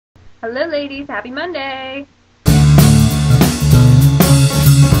Hello ladies, happy Monday! So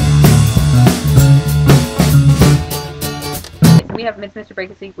we have Mr. Break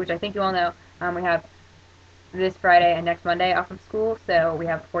this week, which I think you all know. We have this Friday and next Monday off from school, so we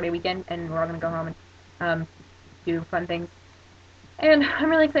have a 4-day weekend, and we're all going to go home and do fun things. And I'm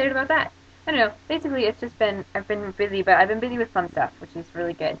really excited about that. I don't know, basically it's just been, I've been busy, but I've been busy with fun stuff, which is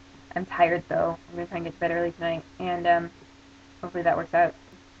really good. I'm tired though. I'm going to try and get to bed early tonight, and hopefully that works out.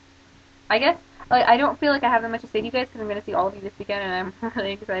 I guess, like, I don't feel like I have that much to say to you guys because I'm going to see all of you this weekend, and I'm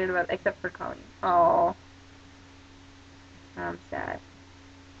really excited about it, except for Colleen. Oh, I'm sad.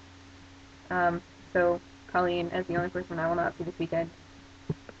 So Colleen is the only person I will not see this weekend.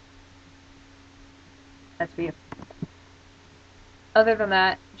 That's for you. Other than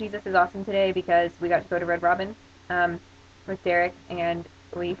that, Jesus is awesome today because we got to go to Red Robin with Derek, and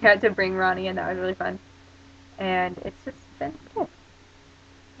we had to bring Ronnie, and that was really fun. And it's just been cool.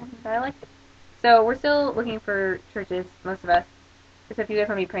 And I liked it. So we're still looking for churches, most of us. So if you guys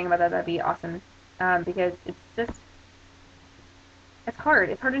want to be praying about that, that'd be awesome. Because it's just, it's hard.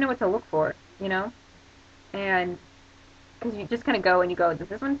 It's hard to know what to look for, you know? And because you just kind of go and you go, does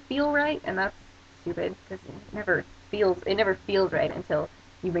this one feel right? And that's stupid because it never feels right until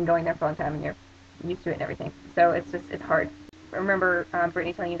you've been going there for a long time and you're used to it and everything. So it's hard. I remember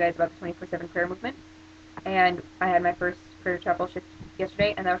Brittany telling you guys about the 24/7 prayer movement, and I had my first prayer chapel shift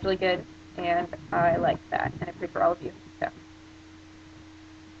yesterday, and that was really good, and I liked that, and I prayed for all of you. So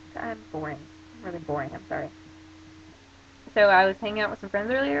I'm boring. I'm really boring. I'm sorry. So I was hanging out with some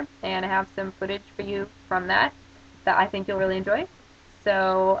friends earlier, and I have some footage for you from that I think you'll really enjoy.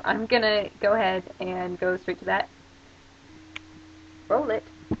 So I'm gonna go ahead and go straight to that. Roll it.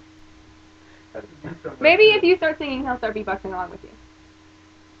 Maybe if you start singing, he'll start beatboxing along with you.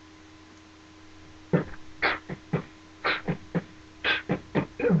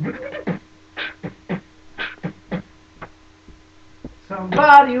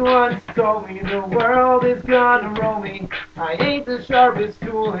 Somebody once told me the world is gonna roll me. I ain't the sharpest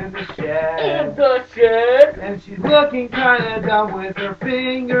tool in the shed. And she's looking kinda dumb with her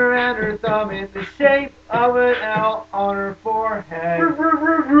finger and her thumb in the shape of an L on her forehead.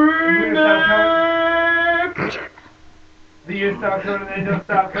 The years stop coming and they don't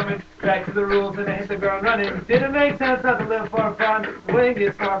stop coming. Back to the rules and they hit the ground running. Didn't make sense not to live for fun. The way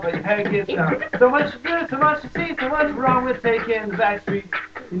gets smart but your head gets dumb. So much to do, so much to see, so much wrong with taking the back street.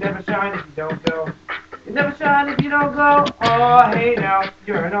 You never shine if you don't go. You never shine if you don't go. Oh, hey now,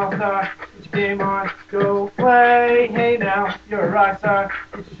 you're an all-star. Get your game on, go play. Hey now, you're a rock star.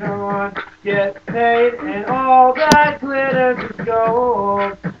 Get your show on, get paid. And all that glitters is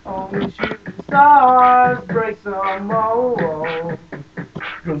gold. Only shooting stars break some mold.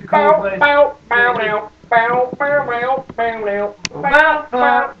 Bow, bow, bow, bow, bow, bow, bow,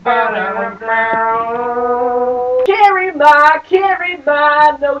 bow, bow, bow. Carry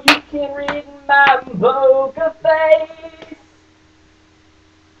my, know you can read my poker face.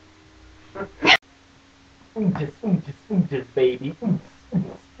 Just baby,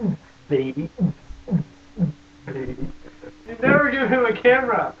 baby, baby. You never give him a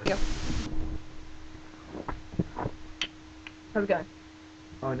camera. Yep. How's it going?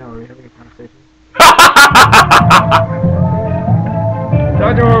 Oh no, are we having a conversation?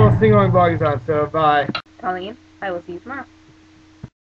 Dr. Orwell's sing-along blog is on, so bye. Colleen, I will see you tomorrow.